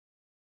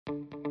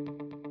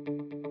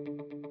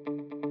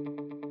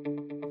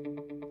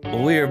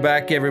We are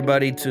back,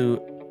 everybody,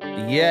 to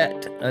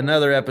yet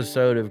another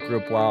episode of Grew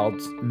Up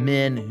Wild's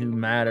Men Who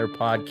Matter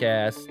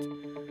podcast.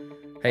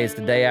 Hey, it's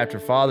the day after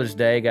Father's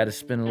Day. Got to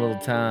spend a little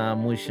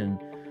time wishing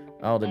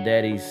all the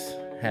daddies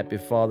happy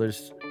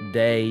Father's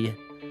Day.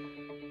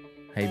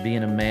 Hey,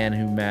 being a man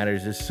who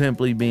matters is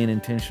simply being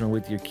intentional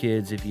with your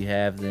kids if you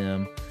have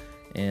them.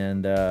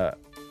 And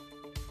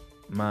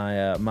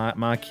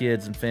my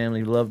kids and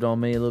family loved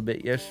on me a little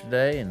bit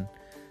yesterday,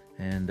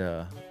 and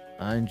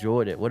I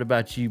enjoyed it. What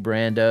about you,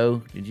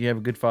 Brando? Did you have a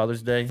good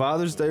Father's Day?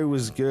 Father's Day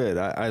was good.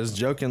 I was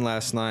joking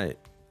last night.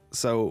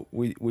 So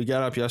we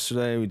got up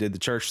yesterday. We did the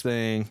church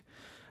thing.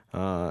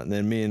 And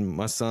then me and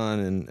my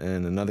son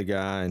and another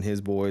guy and his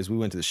boys, we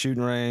went to the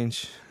shooting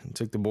range and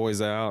took the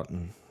boys out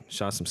and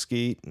shot some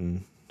skeet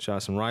and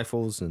shot some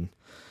rifles. And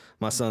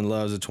my son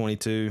loves a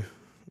 22,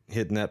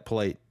 hitting that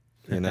plate,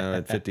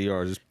 at 50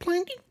 yards, just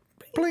blink,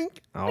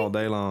 blink, all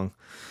day long.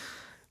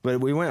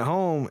 But we went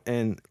home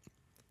and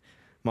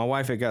my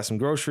wife had got some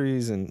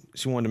groceries and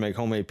she wanted to make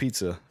homemade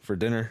pizza for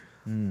dinner.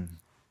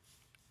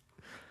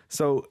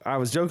 So I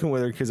was joking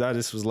with her because I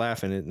just was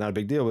laughing. It's not a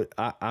big deal,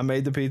 but I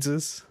made the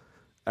pizzas.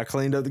 I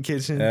cleaned up the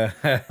kitchen.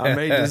 I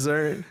made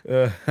dessert.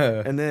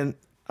 And then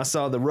I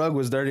saw the rug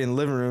was dirty in the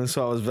living room,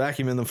 so I was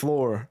vacuuming the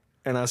floor.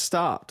 And I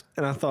stopped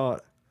and I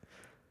thought,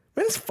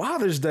 man, it's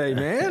Father's Day,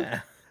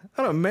 man.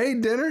 I done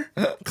made dinner,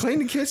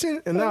 cleaned the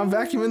kitchen, and now I'm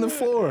vacuuming the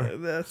floor.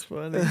 That's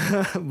funny.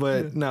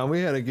 But no,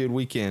 we had a good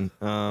weekend.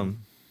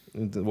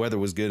 The weather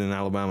was good in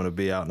Alabama to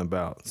be out and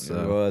about. So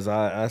It was.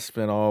 I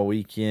spent all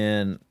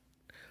weekend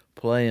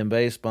playing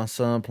baseball, my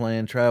son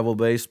playing travel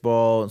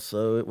baseball, and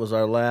so it was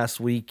our last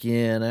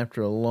weekend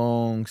after a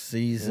long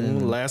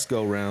season. Last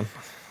go round.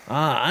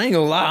 I ain't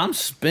gonna lie, I'm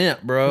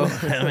spent, bro.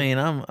 I mean,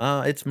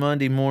 it's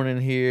Monday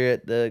morning here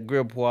at the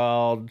Grew Up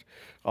Wild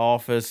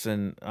office,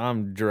 and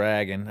I'm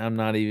dragging. I'm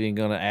not even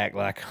gonna act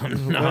like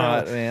I'm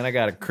not, man. I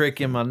got a crick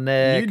in my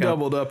neck. You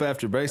doubled up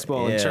after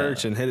baseball and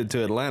church and headed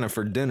to Atlanta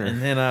for dinner.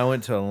 And then I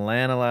went to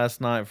Atlanta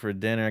last night for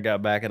dinner. I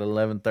got back at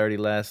 11:30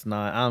 last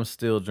night. I'm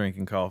still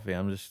drinking coffee.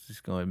 I'm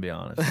just going to be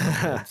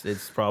honest.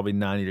 It's probably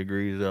 90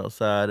 degrees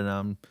outside, and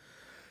I'm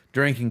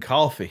drinking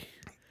coffee.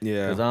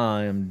 Yeah. Because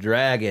I am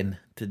dragging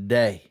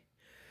today.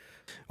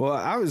 Well,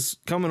 I was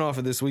coming off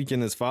of this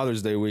weekend, this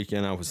Father's Day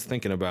weekend. I was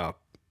thinking about,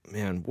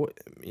 man, what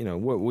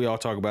we all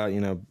talk about,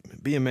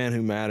 be a man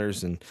who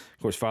matters. And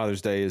of course,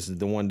 Father's Day is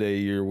the one day a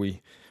year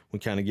we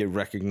kind of get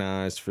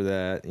recognized for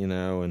that,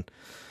 and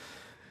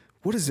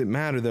what does it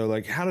matter though?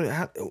 Like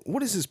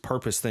what is this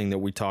purpose thing that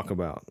we talk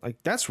about? Like,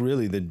 that's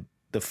really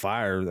the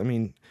fire. I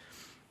mean,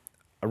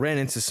 I ran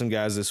into some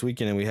guys this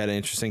weekend and we had an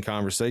interesting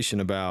conversation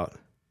about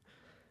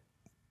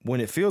when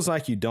it feels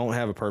like you don't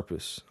have a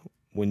purpose,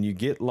 when you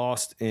get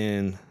lost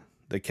in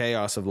the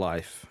chaos of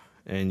life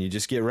and you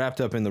just get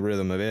wrapped up in the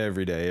rhythm of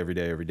every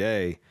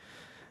day.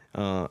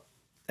 And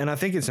I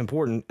think it's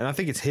important, and I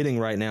think it's hitting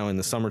right now in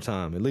the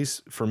summertime, at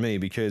least for me,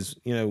 because,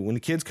 when the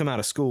kids come out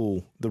of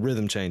school, the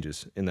rhythm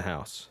changes in the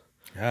house.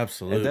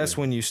 Absolutely. And that's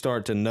when you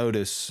start to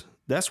notice,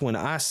 that's when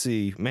I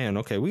see, man,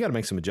 okay, we got to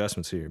make some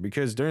adjustments here,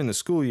 because during the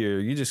school year,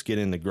 you just get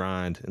in the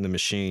grind and the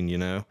machine,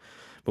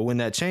 But when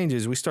that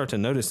changes, we start to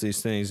notice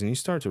these things and you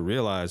start to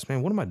realize,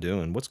 man, what am I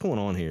doing? What's going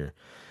on here?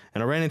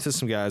 And I ran into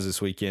some guys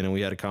this weekend and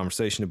we had a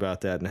conversation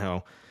about that and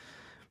how,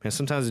 man,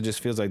 sometimes it just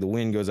feels like the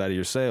wind goes out of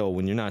your sail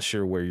when you're not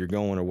sure where you're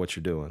going or what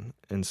you're doing.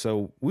 And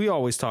so we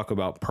always talk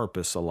about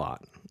purpose a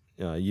lot,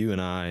 you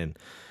and I.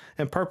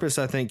 And purpose,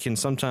 I think, can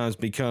sometimes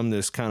become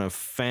this kind of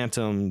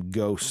phantom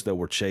ghost that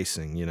we're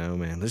chasing,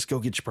 man. Let's go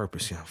get your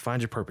purpose.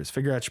 Find your purpose.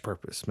 Figure out your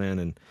purpose, man.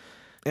 And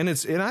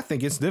I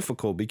think it's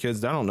difficult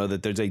because I don't know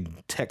that there's a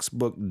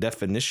textbook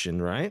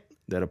definition, right,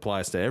 that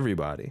applies to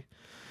everybody.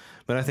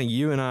 But I think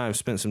you and I have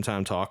spent some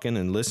time talking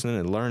and listening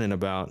and learning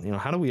about,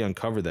 how do we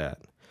uncover that?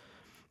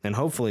 And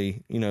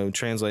hopefully,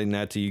 translating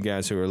that to you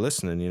guys who are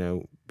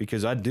listening,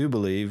 because I do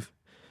believe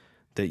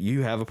that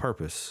you have a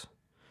purpose.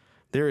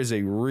 There is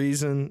a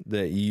reason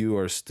that you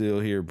are still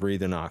here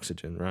breathing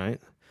oxygen, right?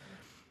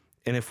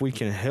 And if we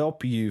can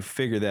help you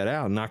figure that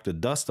out, knock the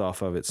dust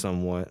off of it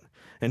somewhat.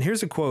 And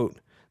here's a quote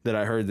that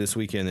I heard this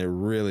weekend that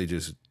really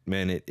just,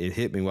 man, it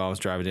hit me while I was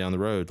driving down the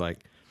road.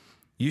 Like,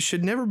 you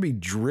should never be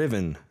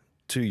driven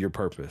to your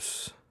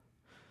purpose.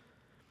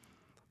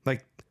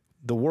 Like,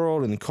 the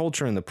world and the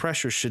culture and the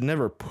pressure should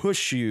never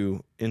push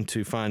you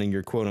into finding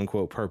your quote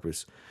unquote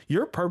purpose.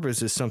 Your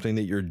purpose is something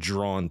that you're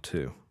drawn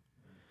to.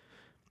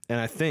 And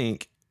I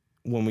think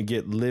when we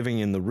get living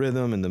in the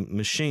rhythm and the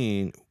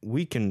machine,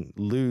 we can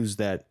lose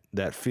that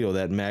feel,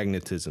 that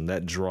magnetism,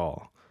 that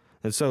draw.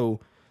 And so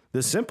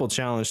the simple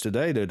challenge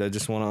today that I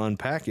just want to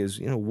unpack is,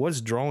 what's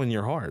drawing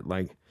your heart?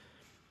 Like,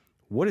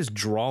 what is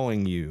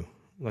drawing you?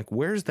 Like,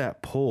 where's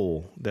that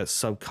pull, that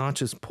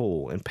subconscious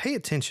pull? And pay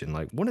attention.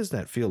 Like, what does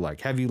that feel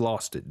like? Have you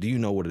lost it? Do you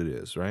know what it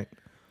is, right?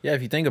 Yeah,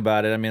 if you think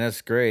about it, I mean,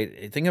 that's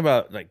great. Think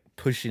about, like,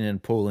 pushing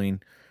and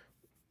pulling.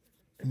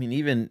 I mean,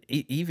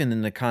 even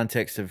in the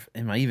context of,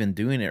 am I even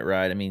doing it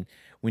right? I mean,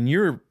 when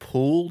you're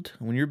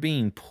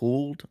being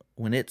pulled,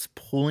 when it's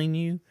pulling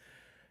you,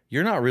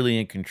 you're not really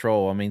in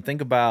control. I mean,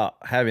 think about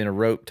having a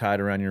rope tied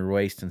around your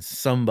waist and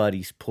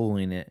somebody's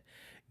pulling it.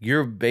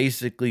 You're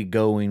basically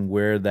going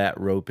where that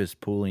rope is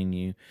pulling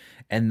you.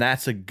 And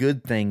that's a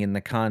good thing in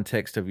the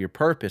context of your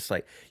purpose.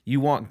 Like, you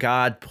want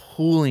God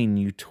pulling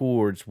you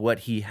towards what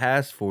he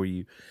has for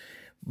you.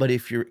 But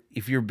if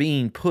you're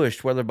being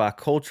pushed, whether by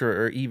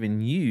culture or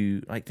even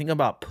you, like, think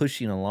about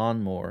pushing a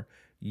lawnmower.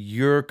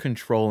 You're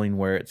controlling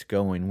where it's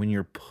going. When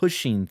you're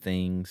pushing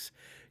things,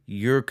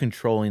 you're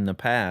controlling the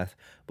path.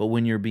 But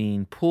when you're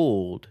being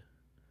pulled,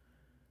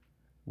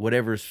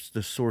 whatever's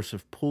the source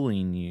of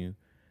pulling you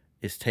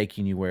is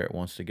taking you where it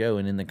wants to go.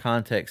 And in the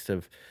context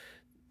of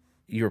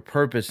your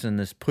purpose in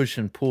this push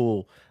and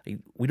pull,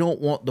 we don't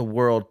want the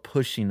world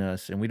pushing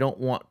us, and we don't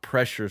want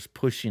pressures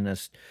pushing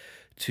us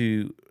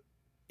to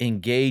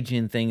engage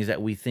in things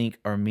that we think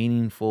are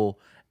meaningful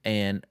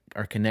and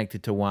are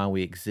connected to why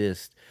we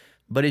exist.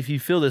 But if you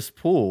feel this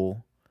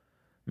pull,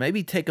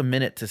 maybe take a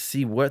minute to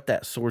see what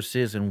that source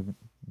is and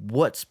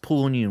what's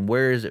pulling you and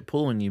where is it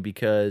pulling you,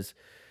 because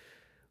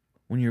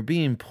when you're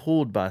being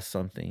pulled by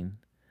something,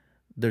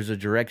 there's a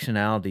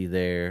directionality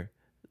there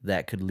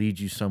that could lead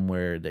you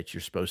somewhere that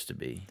you're supposed to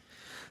be.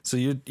 So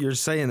you're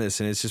saying this,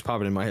 and it's just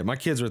popping in my head. My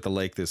kids were at the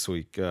lake this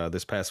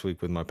past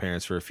week with my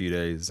parents for a few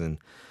days, and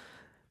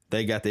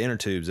they got the inner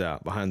tubes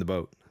out behind the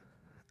boat.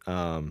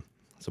 So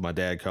my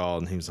dad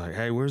called, and he was like,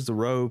 "Hey, where's the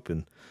rope?"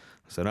 And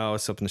I said, "Oh,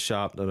 it's up in the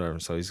shop."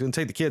 So he's going to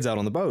take the kids out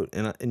on the boat.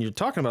 And you're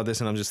talking about this,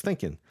 and I'm just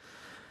thinking,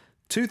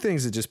 two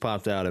things that just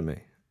popped out at me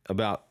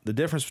about the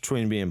difference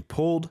between being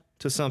pulled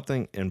to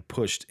something and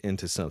pushed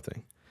into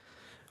something.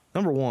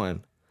 Number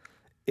one,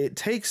 it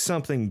takes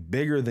something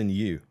bigger than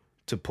you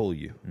to pull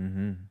you,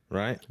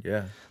 right?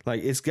 Yeah.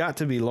 Like, it's got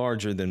to be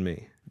larger than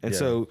me. And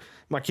so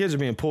my kids are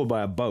being pulled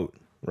by a boat,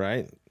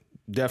 right?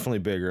 Definitely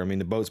bigger. I mean,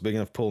 the boat's big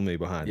enough to pull me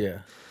behind it. Yeah.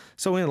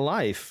 So in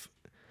life,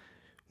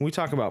 when we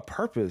talk about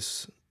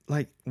purpose,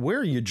 like, where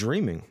are you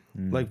dreaming?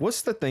 Like,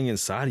 what's the thing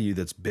inside of you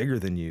that's bigger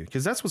than you?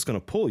 Because that's what's going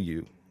to pull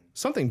you.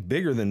 Something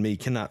bigger than me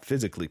cannot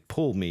physically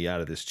pull me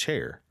out of this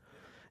chair.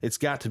 It's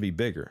got to be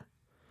bigger.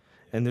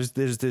 And there's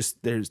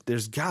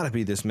got to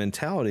be this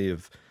mentality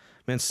of,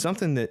 man,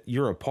 something that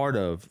you're a part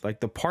of,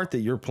 like the part that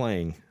you're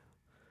playing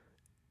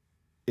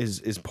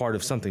is part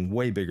of something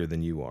way bigger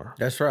than you are.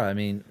 That's right. I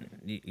mean,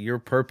 your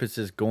purpose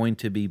is going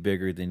to be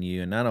bigger than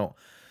you. And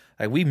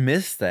we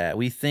miss that.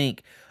 We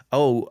think,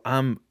 oh,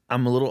 I'm a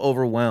little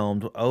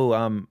overwhelmed.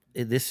 Oh,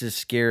 this is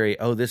scary.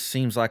 Oh, this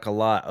seems like a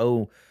lot.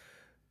 Oh,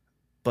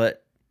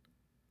 but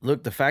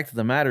look, the fact of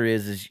the matter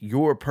is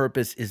your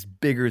purpose is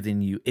bigger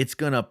than you. It's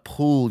going to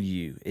pull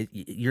you.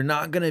 You're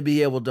not going to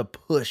be able to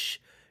push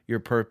your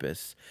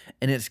purpose,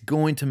 and it's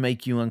going to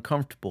make you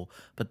uncomfortable,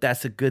 but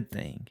that's a good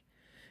thing.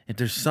 If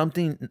there's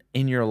something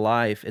in your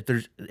life,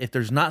 if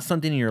there's not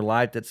something in your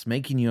life that's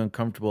making you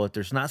uncomfortable, if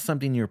there's not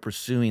something you're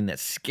pursuing that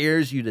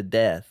scares you to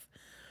death,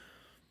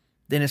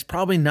 then it's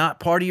probably not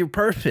part of your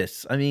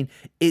purpose. I mean,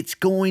 it's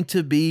going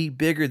to be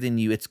bigger than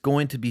you. It's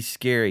going to be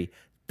scary.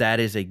 That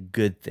is a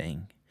good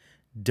thing.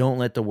 Don't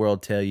let the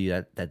world tell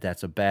you that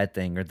that's a bad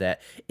thing or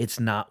that it's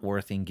not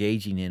worth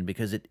engaging in,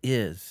 because it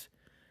is.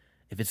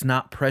 If it's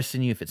not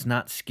pressing you, if it's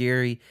not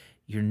scary,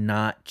 you're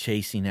not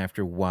chasing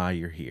after why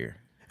you're here.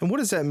 And what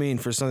does that mean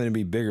for something to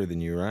be bigger than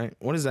you, right?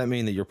 What does that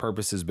mean that your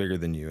purpose is bigger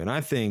than you? And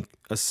I think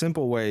a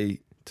simple way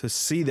to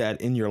see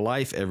that in your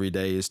life every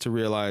day is to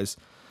realize,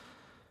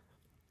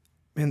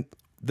 man,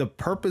 the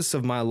purpose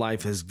of my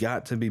life has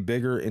got to be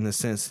bigger in the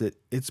sense that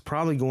it's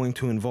probably going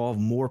to involve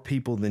more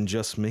people than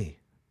just me.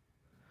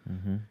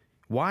 Mm-hmm.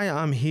 Why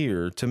I'm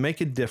here, to make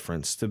a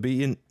difference, to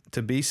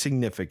be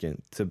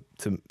significant, to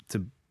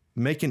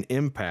make an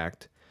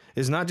impact,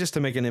 is not just to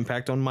make an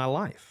impact on my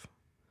life.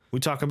 We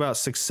talk about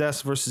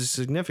success versus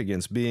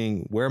significance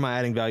being, where am I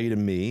adding value to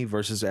me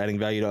versus adding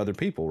value to other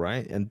people,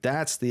 right? And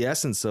that's the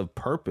essence of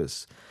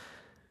purpose.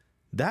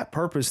 That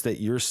purpose that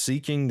you're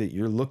seeking, that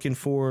you're looking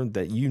for,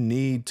 that you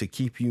need to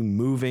keep you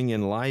moving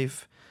in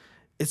life,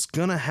 it's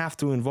going to have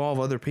to involve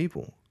other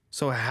people.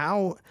 So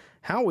how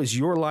is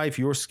your life,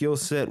 your skill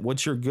set,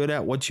 what you're good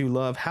at, what you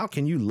love, how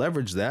can you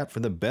leverage that for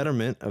the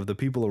betterment of the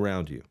people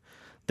around you?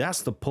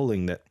 That's the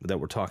pulling that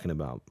we're talking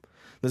about.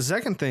 The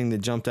second thing that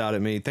jumped out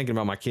at me, thinking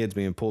about my kids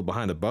being pulled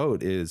behind a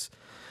boat, is,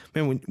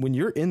 man, when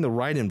you're in the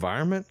right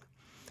environment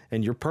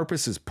and your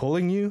purpose is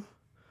pulling you,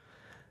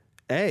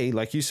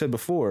 like you said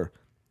before,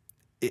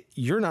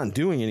 you're not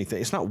doing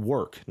anything. It's not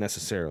work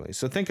necessarily.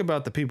 So think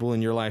about the people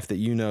in your life that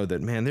you know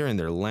that, man, they're in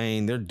their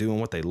lane. They're doing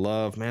what they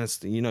love. Man,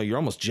 it's, you're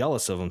almost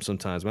jealous of them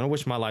sometimes. Man, I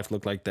wish my life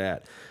looked like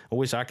that. I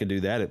wish I could do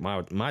that at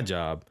my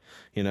job.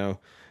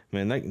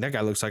 Man, that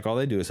guy looks like all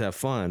they do is have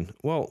fun.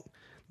 Well,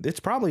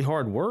 it's probably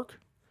hard work,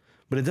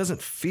 but it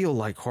doesn't feel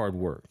like hard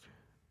work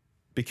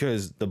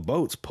because the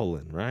boat's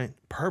pulling, right?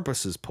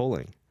 Purpose is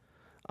pulling.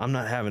 I'm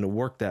not having to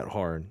work that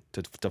hard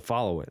to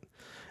follow it.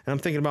 And I'm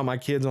thinking about my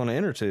kids on the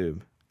inner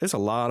tube. It's a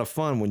lot of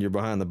fun when you're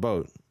behind the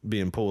boat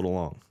being pulled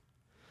along.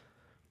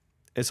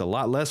 It's a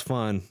lot less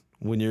fun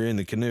when you're in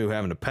the canoe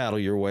having to paddle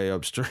your way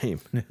upstream,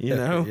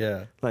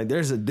 Yeah. Like,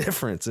 there's a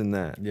difference in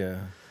that. Yeah.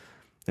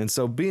 And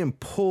so being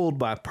pulled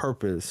by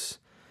purpose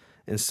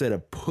instead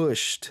of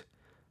pushed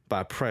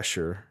by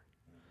pressure,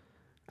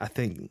 I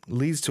think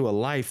leads to a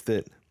life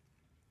that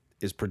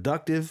is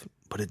productive,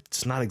 but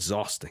it's not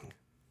exhausting.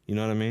 You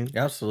know what I mean?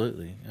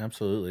 Absolutely.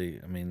 Absolutely.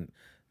 I mean,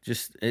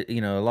 just, a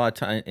lot of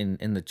time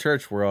in the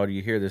church world,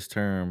 you hear this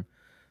term,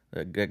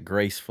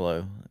 grace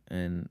flow.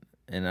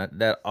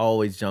 That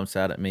always jumps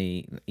out at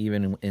me,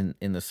 even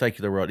in the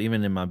secular world,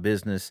 even in my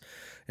business,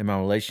 in my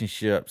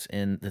relationships,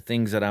 and the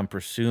things that I'm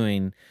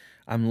pursuing.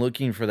 I'm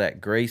looking for that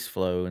grace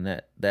flow, and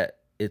that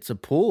it's a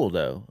pull,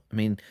 though. I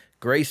mean,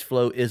 grace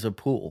flow is a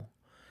pull,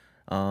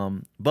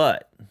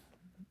 but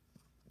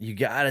you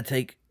gotta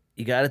take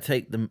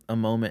a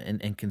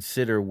moment and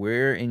consider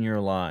where in your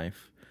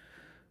life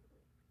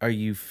do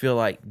you feel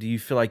like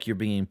you're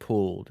being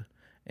pulled,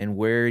 and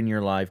where in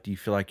your life do you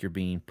feel like you're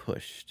being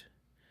pushed.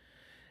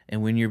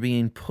 And when you're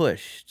being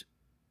pushed,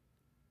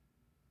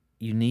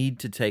 you need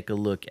to take a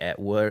look at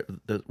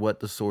what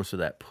the source of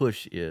that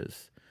push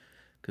is,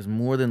 because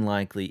more than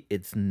likely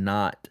it's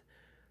not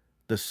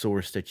the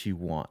source that you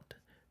want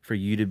for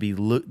you to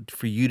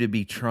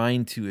be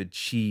trying to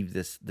achieve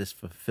this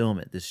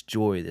fulfillment, this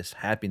joy, this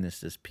happiness,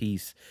 this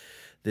peace,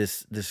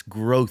 this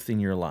growth in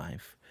your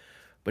life.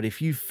 But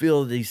if you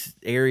feel these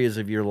areas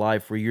of your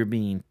life where you're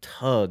being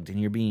tugged and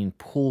you're being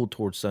pulled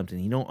towards something,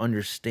 you don't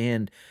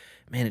understand,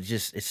 man, it's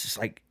just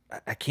like,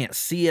 I can't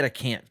see it, I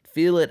can't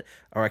feel it,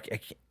 or I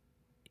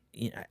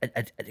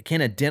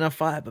can't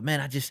identify it, but man,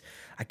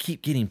 I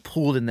keep getting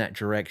pulled in that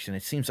direction.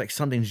 It seems like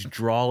something's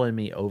drawing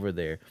me over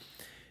there.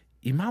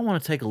 You might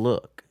want to take a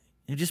look.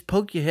 You just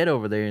poke your head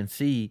over there and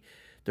see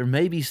there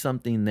may be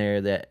something there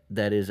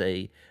that is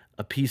a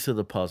piece of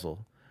the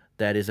puzzle,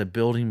 that is a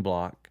building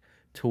block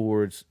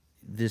towards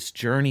this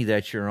journey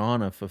that you're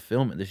on of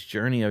fulfillment, this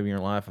journey of your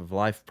life, of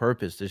life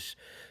purpose,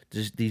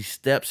 these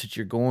steps that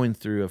you're going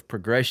through of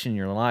progression in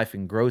your life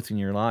and growth in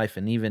your life,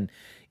 and even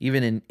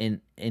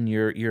in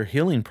your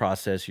healing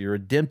process, your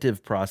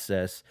redemptive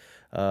process,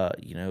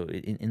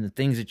 in the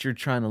things that you're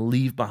trying to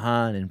leave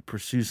behind and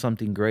pursue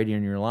something greater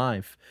in your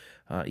life,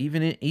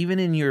 even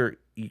in your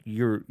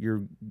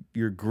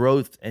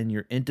growth and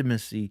your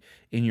intimacy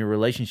in your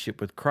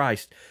relationship with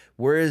Christ.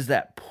 Where is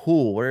that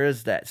pull? Where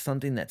is that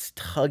something that's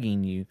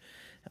tugging you?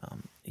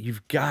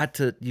 You've got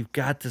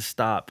to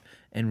stop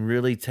and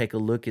really take a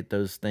look at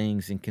those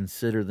things and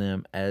consider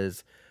them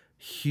as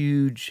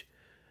huge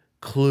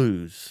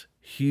clues,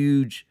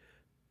 huge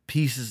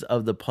pieces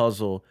of the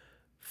puzzle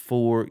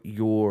for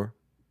your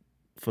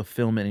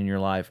fulfillment in your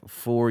life,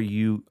 for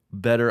you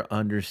better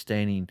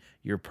understanding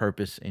your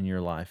purpose in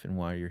your life and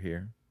why you're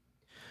here.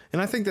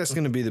 And I think that's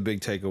going to be the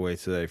big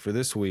takeaway today for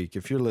this week.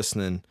 If you're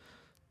listening,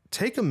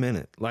 take a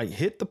minute, like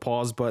hit the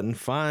pause button,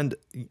 find,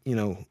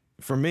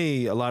 for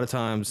me, a lot of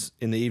times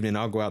in the evening,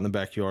 I'll go out in the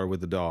backyard with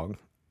the dog.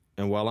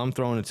 And while I'm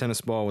throwing a tennis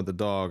ball with the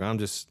dog, I'm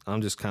just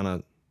kind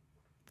of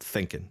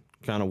thinking,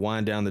 kind of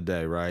wind down the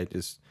day, right?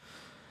 Just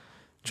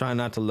trying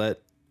not to let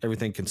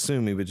everything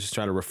consume me, but just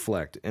try to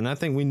reflect. And I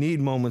think we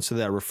need moments of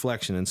that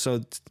reflection. And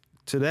so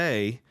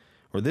today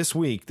or this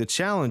week, the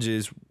challenge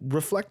is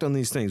reflect on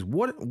these things.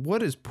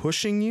 What is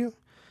pushing you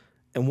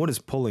and what is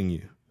pulling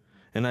you?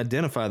 And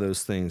identify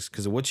those things,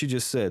 because of what you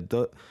just said,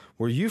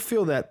 where you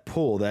feel that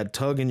pull, that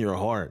tug in your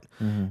heart.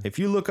 Mm-hmm. If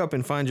you look up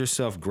and find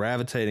yourself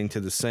gravitating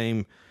to the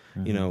same,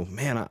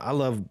 man, I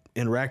love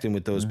interacting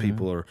with those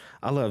people, or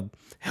I love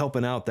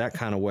helping out that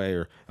kind of way,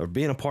 or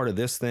being a part of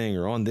this thing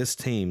or on this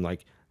team,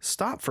 like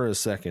stop for a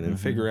second and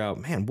figure out,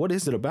 man, what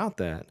is it about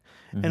that?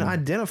 And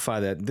identify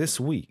that this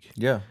week.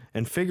 Yeah.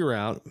 And figure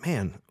out,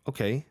 man,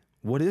 okay,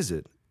 what is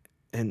it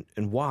and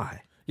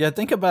why? Yeah,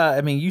 think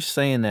about, you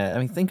saying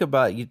that. Think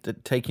about you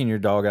taking your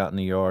dog out in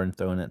the yard and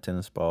throwing that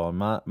tennis ball.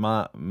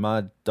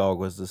 My dog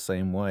was the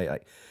same way.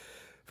 Like,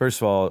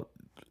 first of all,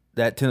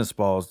 that tennis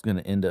ball is going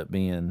to end up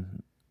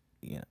being,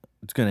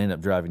 it's going to end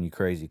up driving you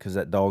crazy, because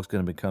that dog's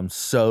going to become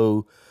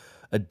so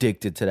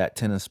addicted to that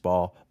tennis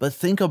ball. But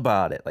think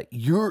about it. Like,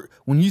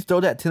 when you throw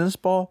that tennis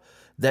ball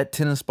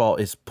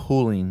is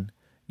pulling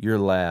your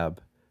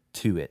lab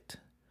to it,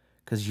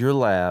 because your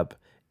lab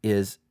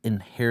is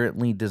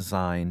inherently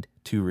designed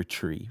to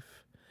retrieve.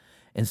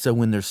 And so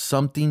when there's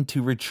something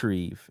to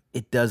retrieve,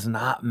 it does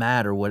not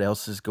matter what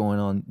else is going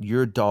on.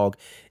 Your dog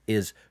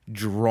is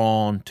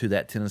drawn to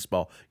that tennis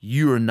ball.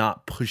 You are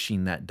not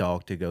pushing that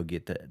dog to go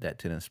get that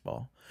tennis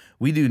ball.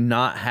 We do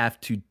not have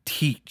to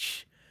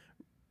teach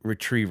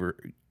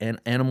retriever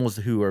and animals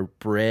who are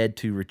bred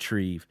to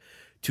retrieve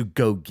to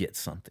go get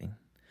something.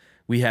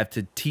 We have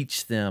to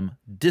teach them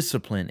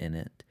discipline in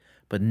it,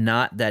 but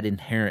not that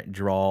inherent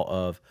draw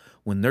of,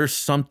 when there's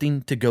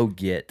something to go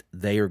get,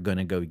 they are going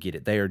to go get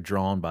it. They are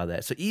drawn by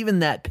that. So even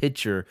that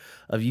picture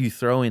of you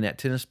throwing that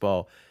tennis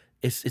ball,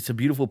 it's a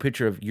beautiful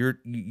picture of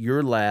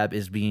your lab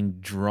is being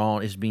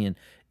drawn,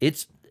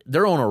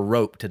 they're on a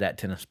rope to that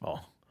tennis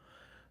ball,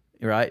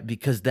 right?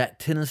 Because that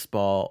tennis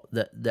ball,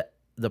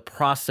 the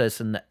process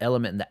and the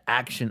element and the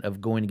action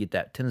of going to get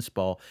that tennis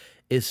ball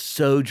is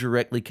so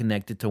directly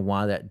connected to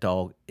why that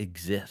dog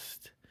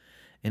exists.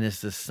 And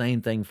it's the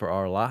same thing for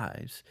our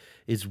lives.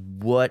 It's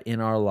what in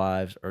our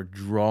lives are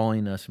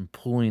drawing us and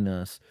pulling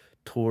us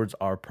towards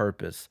our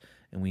purpose.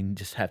 And we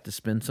just have to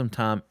spend some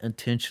time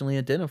intentionally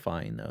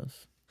identifying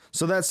those.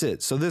 So that's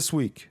it. So this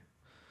week,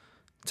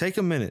 take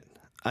a minute.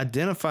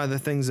 Identify the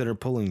things that are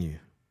pulling you.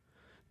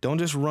 Don't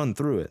just run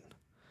through it.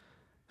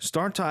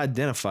 Start to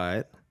identify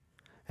it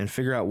and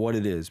figure out what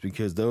it is,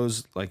 because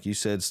those, like you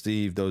said,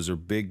 Steve, those are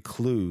big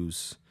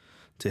clues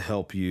to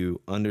help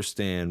you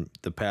understand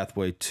the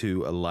pathway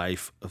to a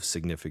life of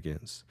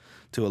significance,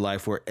 to a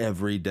life where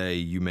every day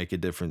you make a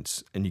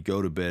difference and you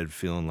go to bed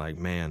feeling like,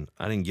 man,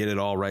 I didn't get it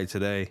all right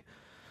today,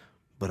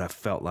 but I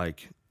felt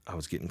like I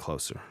was getting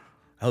closer.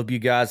 I hope you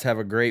guys have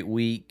a great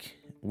week.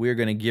 We're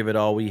going to give it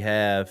all we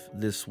have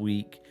this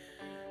week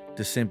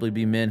to simply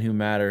be men who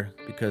matter,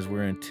 because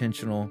we're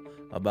intentional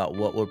about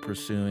what we're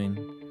pursuing,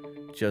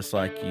 just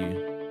like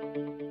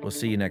you. We'll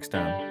see you next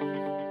time.